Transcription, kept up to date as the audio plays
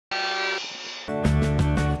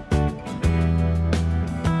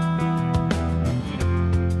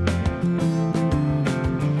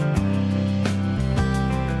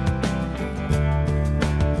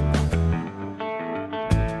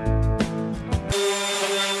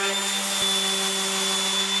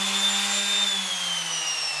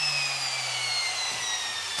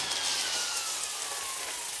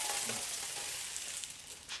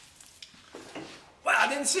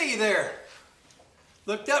there.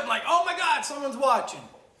 Looked up and like, oh my God, someone's watching.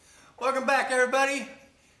 Welcome back, everybody.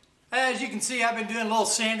 As you can see, I've been doing a little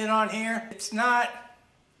sanding on here. It's not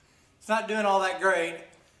doing all that great.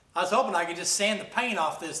 I was hoping I could just sand the paint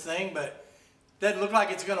off this thing, but it doesn't look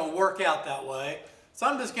like it's going to work out that way. So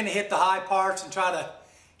I'm just going to hit the high parts and try to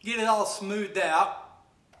get it all smoothed out.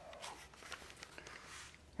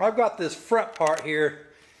 I've got this front part here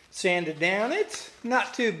sanded down. It's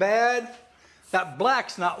not too bad. That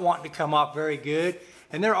black's not wanting to come off very good.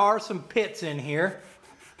 And there are some pits in here.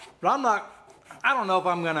 But I don't know if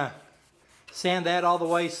I'm going to sand that all the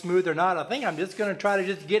way smooth or not. I think I'm just going to try to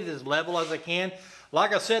just get it as level as I can.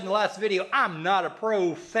 Like I said in the last video, I'm not a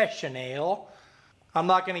professional. I'm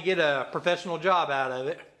not going to get a professional job out of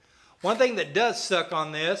it. One thing that does suck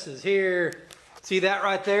on this is here. See that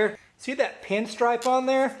right there? See that pinstripe on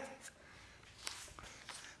there?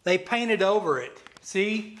 They painted over it.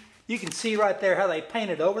 See? You can see right there how they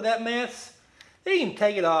painted over that mess. They can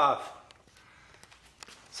take it off.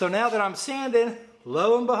 So now that I'm sanding,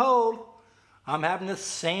 lo and behold, I'm having to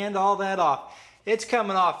sand all that off. It's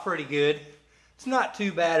coming off pretty good. It's not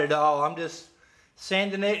too bad at all. I'm just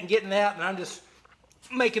sanding it and getting that, and I'm just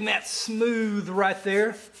making that smooth right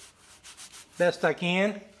there best I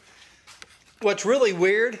can. What's really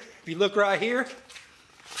weird, if you look right here,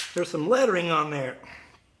 there's some lettering on there.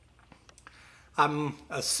 I'm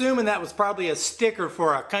assuming that was probably a sticker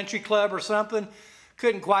for a country club or something.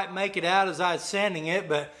 Couldn't quite make it out as I was sanding it,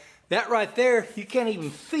 but that right there, you can't even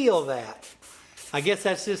feel that. I guess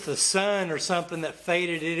that's just the sun or something that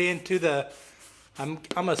faded it into the...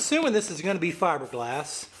 I'm assuming this is going to be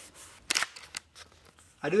fiberglass.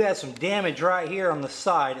 I do have some damage right here on the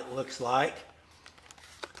side, it looks like.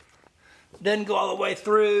 Doesn't go all the way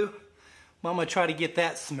through. But I'm going to try to get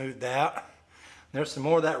that smoothed out. There's some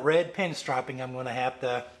more of that red pinstriping I'm going to have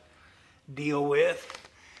to deal with.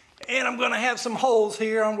 And I'm going to have some holes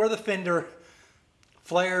here on where the fender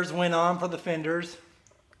flares went on for the fenders.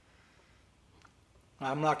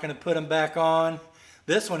 I'm not going to put them back on.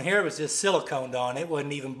 This one here was just siliconed on. It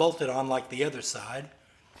wasn't even bolted on like the other side.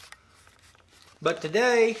 But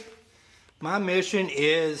today, my mission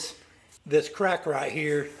is this crack right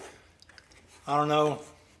here. I don't know,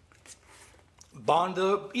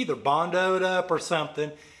 either bondoed up or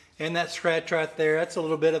something. And that scratch right there, that's a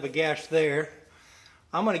little bit of a gash there.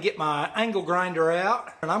 I'm going to get my angle grinder out,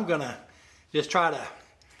 and I'm going to just try to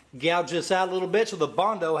gouge this out a little bit so the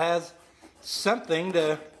Bondo has something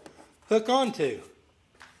to hook onto.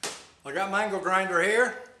 I got my angle grinder here,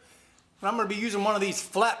 and I'm going to be using one of these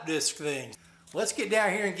flap disc things. Let's get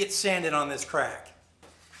down here and get sanded on this crack.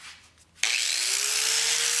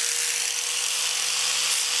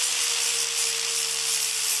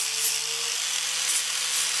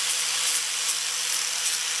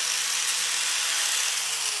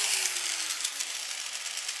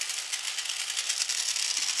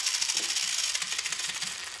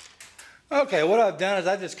 Okay, what I've done is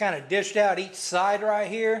I've just kind of dished out each side right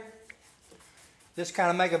here. Just kind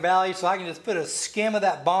of make a valley so I can just put a skim of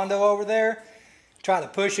that Bondo over there. Try to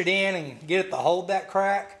push it in and get it to hold that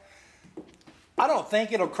crack. I don't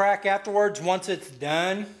think it'll crack afterwards once it's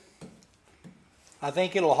done. I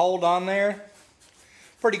think it'll hold on there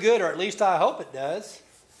pretty good, or at least I hope it does.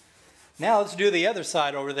 Now let's do the other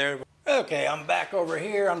side over there. Okay, I'm back over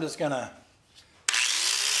here. I'm just going to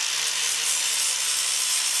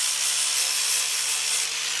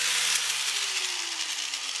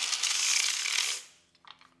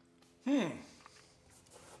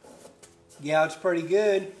gouge pretty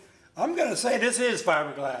good. I'm going to say this is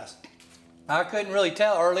fiberglass. I couldn't really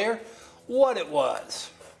tell earlier what it was.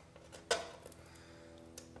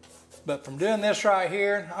 But from doing this right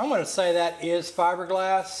here, I'm going to say that is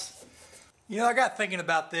fiberglass. You know, I got thinking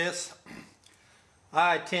about this.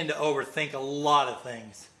 I tend to overthink a lot of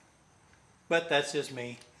things. But that's just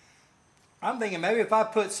me. I'm thinking maybe if I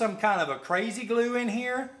put some kind of a crazy glue in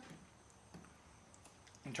here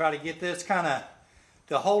and try to get this kind of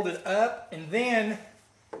to hold it up, and then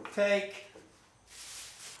take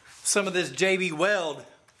some of this JB Weld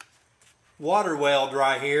water weld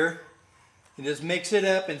right here and just mix it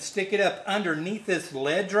up and stick it up underneath this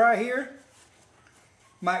ledge right here.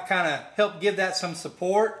 Might kind of help give that some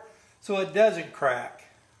support so it doesn't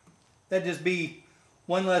crack. That'd just be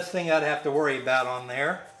one less thing I'd have to worry about on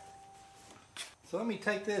there. So let me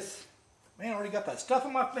take this. Man, I already got that stuff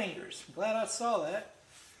on my fingers. I'm glad I saw that.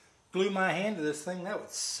 Glue my hand to this thing, that would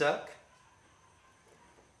suck.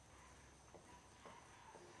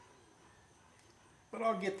 But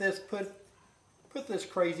I'll get this, put this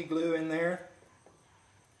crazy glue in there.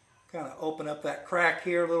 Kind of open up that crack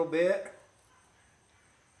here a little bit.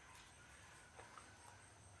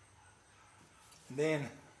 And then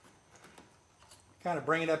kind of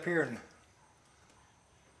bring it up here and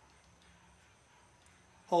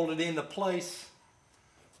hold it into place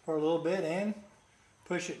for a little bit and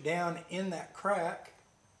push it down in that crack.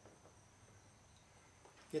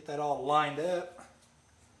 Get that all lined up.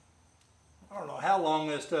 I don't know how long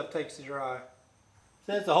this stuff takes to dry. It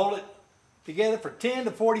says to hold it together for 10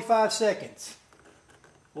 to 45 seconds.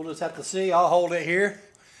 We'll just have to see. I'll hold it here.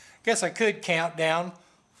 Guess I could count down.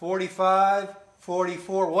 45,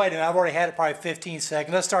 44. Wait a minute, I've already had it probably 15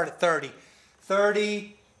 seconds. Let's start at 30.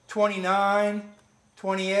 30, 29,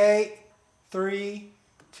 28, 3,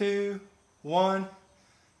 2, 1.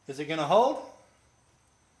 Is it going to hold?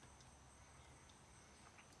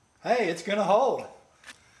 Hey, it's going to hold.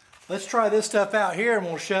 Let's try this stuff out here and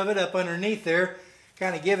we'll shove it up underneath there.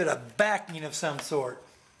 Kind of give it a backing of some sort.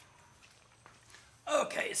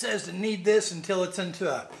 Okay, it says to knead this until it's into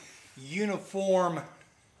a uniform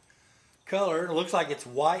color. It looks like it's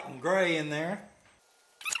white and gray in there.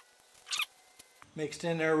 Mixed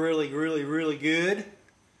in there really good.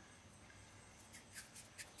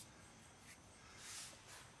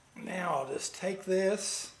 Now I'll just take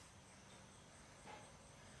this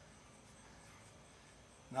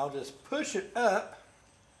and I'll just push it up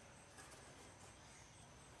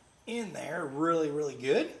in there really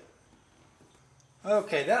good.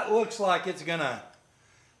 Okay, that looks like it's gonna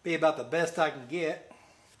be about the best I can get.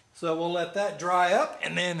 So we'll let that dry up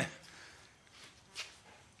and then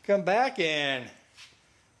come back and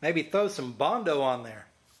maybe throw some Bondo on there.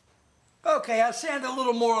 Okay, I sanded a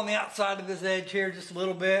little more on the outside of this edge here, just a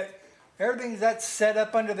little bit. Everything's that's set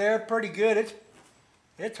up under there pretty good.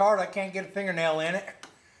 It's hard, I can't get a fingernail in it.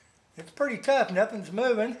 It's pretty tough, nothing's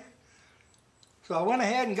moving. So I went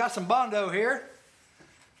ahead and got some Bondo here.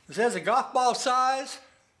 It says a golf ball size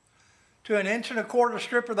to 1 1/4 inch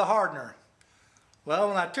strip of the hardener. Well,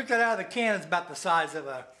 when I took that out of the can, it's about the size of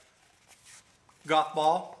a golf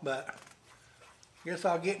ball, but I guess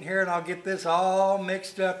I'll get in here and I'll get this all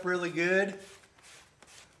mixed up really good.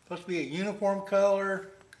 Supposed to be a uniform color.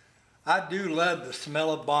 I do love the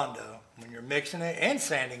smell of Bondo when you're mixing it and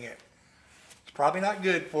sanding it. It's probably not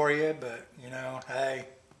good for you, but you know, hey,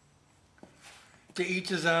 to each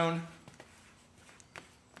his own.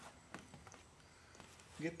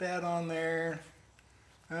 Get that on there.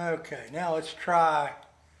 Okay, now let's try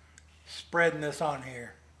spreading this on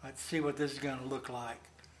here. Let's see what this is going to look like.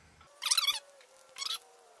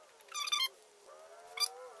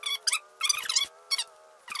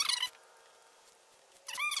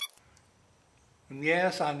 And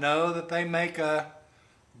yes, I know that they make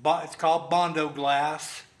it's called Bondo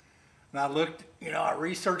glass. And I looked, you know, I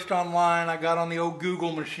researched online. I got on the old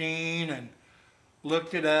Google machine and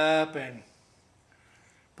looked it up, and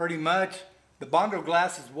pretty much the Bondo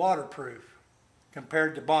glass is waterproof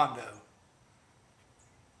compared to Bondo.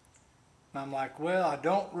 And I'm like, well, I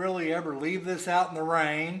don't really ever leave this out in the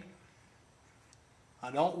rain.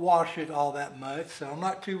 I don't wash it all that much, so I'm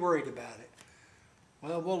not too worried about it.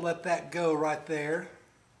 Well, we'll let that go right there.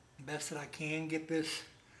 Best that I can. Get this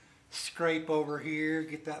scrape over here,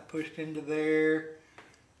 get that pushed into there.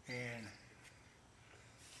 And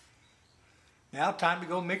now time to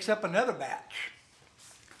go mix up another batch.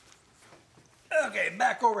 Okay,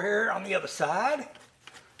 back over here on the other side.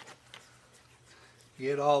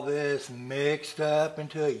 Get all this mixed up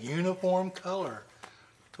into a uniform color.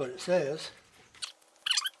 That's what it says.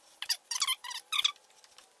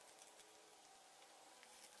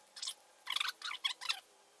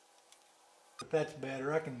 If that's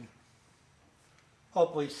better, I can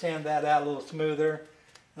hopefully sand that out a little smoother.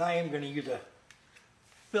 And I am going to use a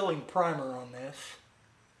filling primer on this.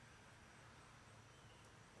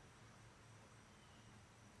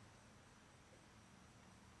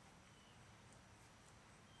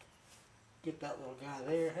 Get that little guy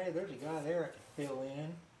there. Hey, there's a guy there I can fill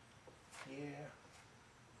in. Yeah.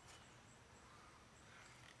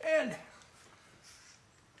 And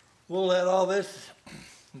we'll let all this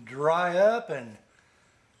dry up and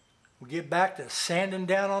we'll get back to sanding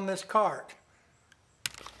down on this cart.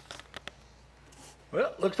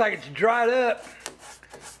 Well, looks like it's dried up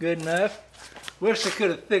good enough. Wish I could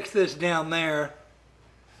have fixed this down there,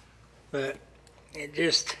 but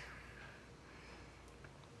this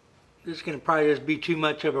is going to probably just be too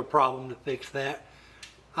much of a problem to fix that.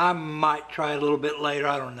 I might try a little bit later,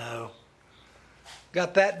 I don't know.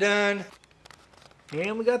 Got that done,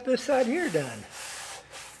 and we got this side here done.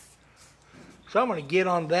 So I'm going to get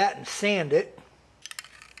on that and sand it.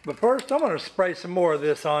 But first I'm going to spray some more of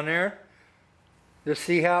this on there. Just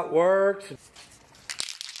see how it works.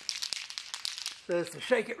 Says to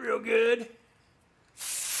shake it real good. And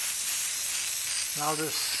I'll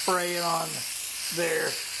just spray it on there.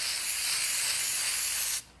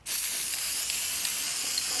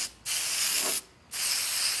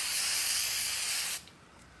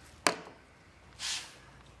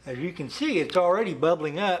 As you can see, it's already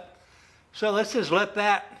bubbling up. So let's just let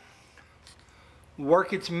that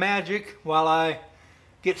work its magic while I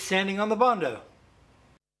get sanding on the Bondo.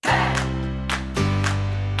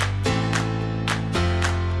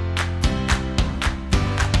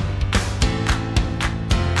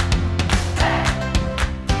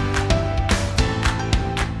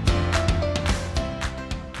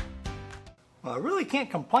 Well, I really can't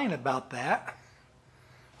complain about that.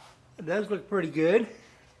 It does look pretty good.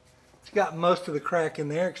 It's got most of the crack in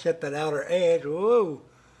there except that outer edge. Whoa,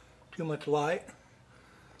 too much light.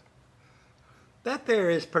 That there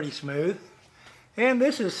is pretty smooth. And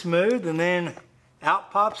this is smooth, and then out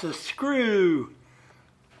pops a screw.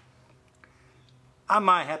 I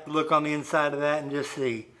might have to look on the inside of that and just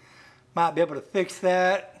see. Might be able to fix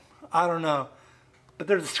that. I don't know. But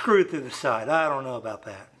there's a screw through the side. I don't know about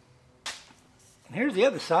that. And here's the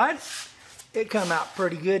other side. It come out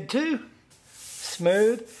pretty good too.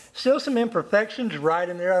 Smooth. Still some imperfections right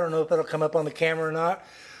in there. I don't know if that'll come up on the camera or not.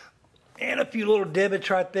 And a few little divots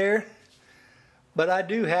right there. But I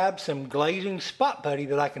do have some glazing spot putty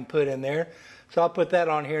that I can put in there. So I'll put that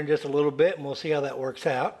on here in just a little bit and we'll see how that works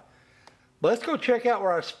out. But let's go check out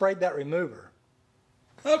where I sprayed that remover.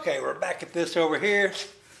 Okay, we're back at this over here.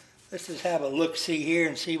 Let's just have a look-see here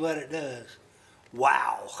and see what it does.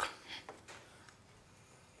 Wow.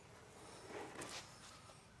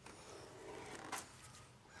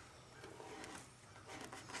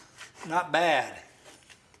 Not bad.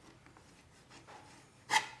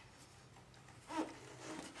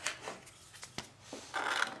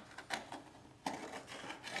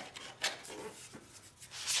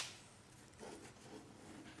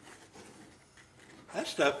 That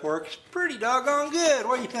stuff works pretty doggone good.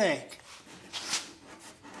 What do you think?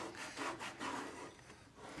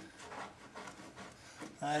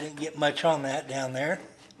 I didn't get much on that down there.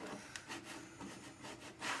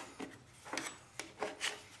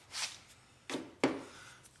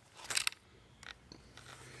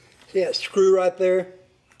 See that screw right there?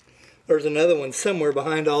 There's another one somewhere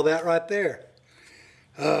behind all that right there.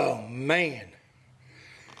 Oh man.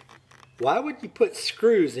 Why would you put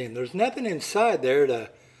screws in? There's nothing inside there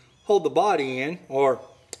to hold the body in, or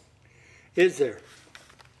is there?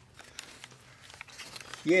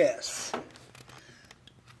 Yes.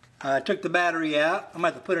 I took the battery out. I'm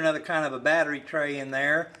going to have to put another kind of a battery tray in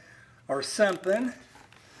there or something.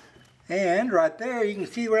 And right there you can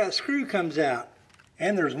see where that screw comes out.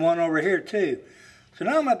 And there's one over here too. So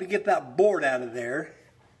now I'm going to have to get that board out of there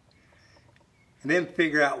and then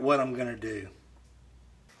figure out what I'm going to do.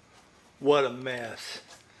 What a mess.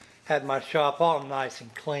 Had my shop all nice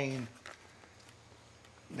and clean.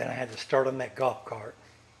 Then I had to start on that golf cart.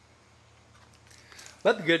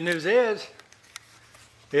 But the good news is,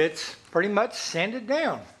 it's pretty much sanded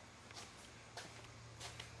down.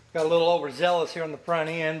 Got a little overzealous here on the front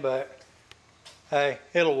end, but hey,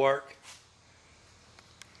 it'll work.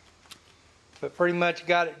 But pretty much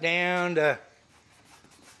got it down to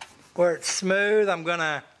where it's smooth. I'm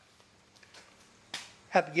gonna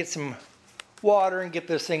have to get some water and get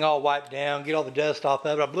this thing all wiped down, get all the dust off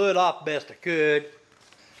of it. I blew it off best I could.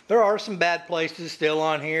 There are some bad places still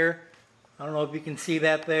on here. I don't know if you can see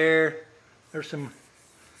that there. There's some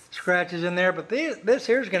scratches in there, but this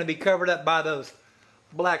here is going to be covered up by those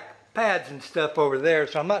black pads and stuff over there,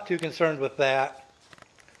 so I'm not too concerned with that.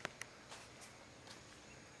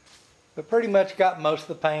 But pretty much got most of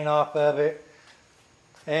the paint off of it.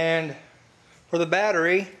 And for the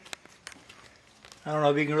battery, I don't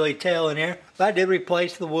know if you can really tell in here, but I did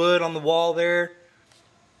replace the wood on the wall there.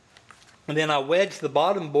 And then I wedged the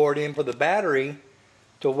bottom board in for the battery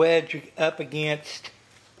to wedge up against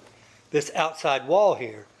this outside wall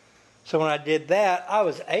here. So when I did that, I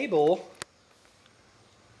was able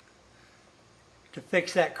to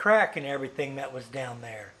fix that crack and everything that was down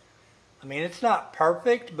there. I mean, it's not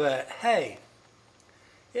perfect, but hey,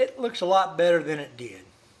 it looks a lot better than it did.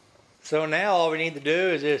 So now all we need to do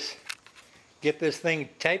is just get this thing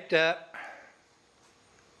taped up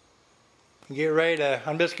and get ready to,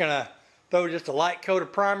 I'm just gonna throw just a light coat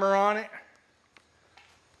of primer on it,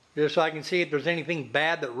 just so I can see if there's anything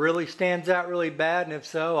bad that really stands out really bad, and if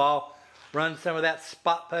so, I'll run some of that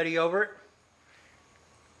spot putty over it,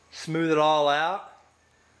 smooth it all out.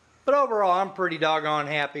 But overall, I'm pretty doggone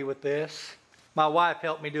happy with this. My wife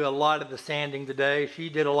helped me do a lot of the sanding today. She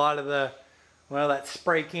did a lot of the, well, that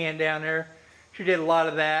spray can down there. She did a lot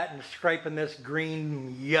of that and scraping this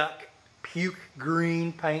green, yuck, puke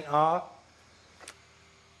green paint off.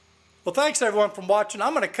 Well, thanks everyone for watching.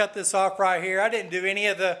 I'm going to cut this off right here. I didn't do any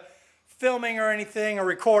of the filming or anything or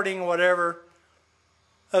recording or whatever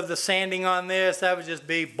of the sanding on this. That would just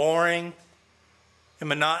be boring and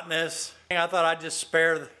monotonous. I thought I'd just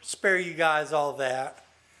spare you guys all that.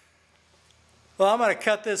 Well, I'm going to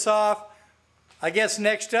cut this off. I guess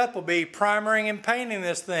next up will be primering and painting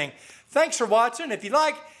this thing. Thanks for watching. If you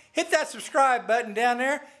like, hit that subscribe button down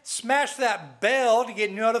there. Smash that bell to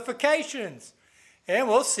get notifications. And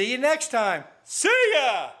we'll see you next time. See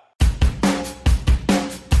ya!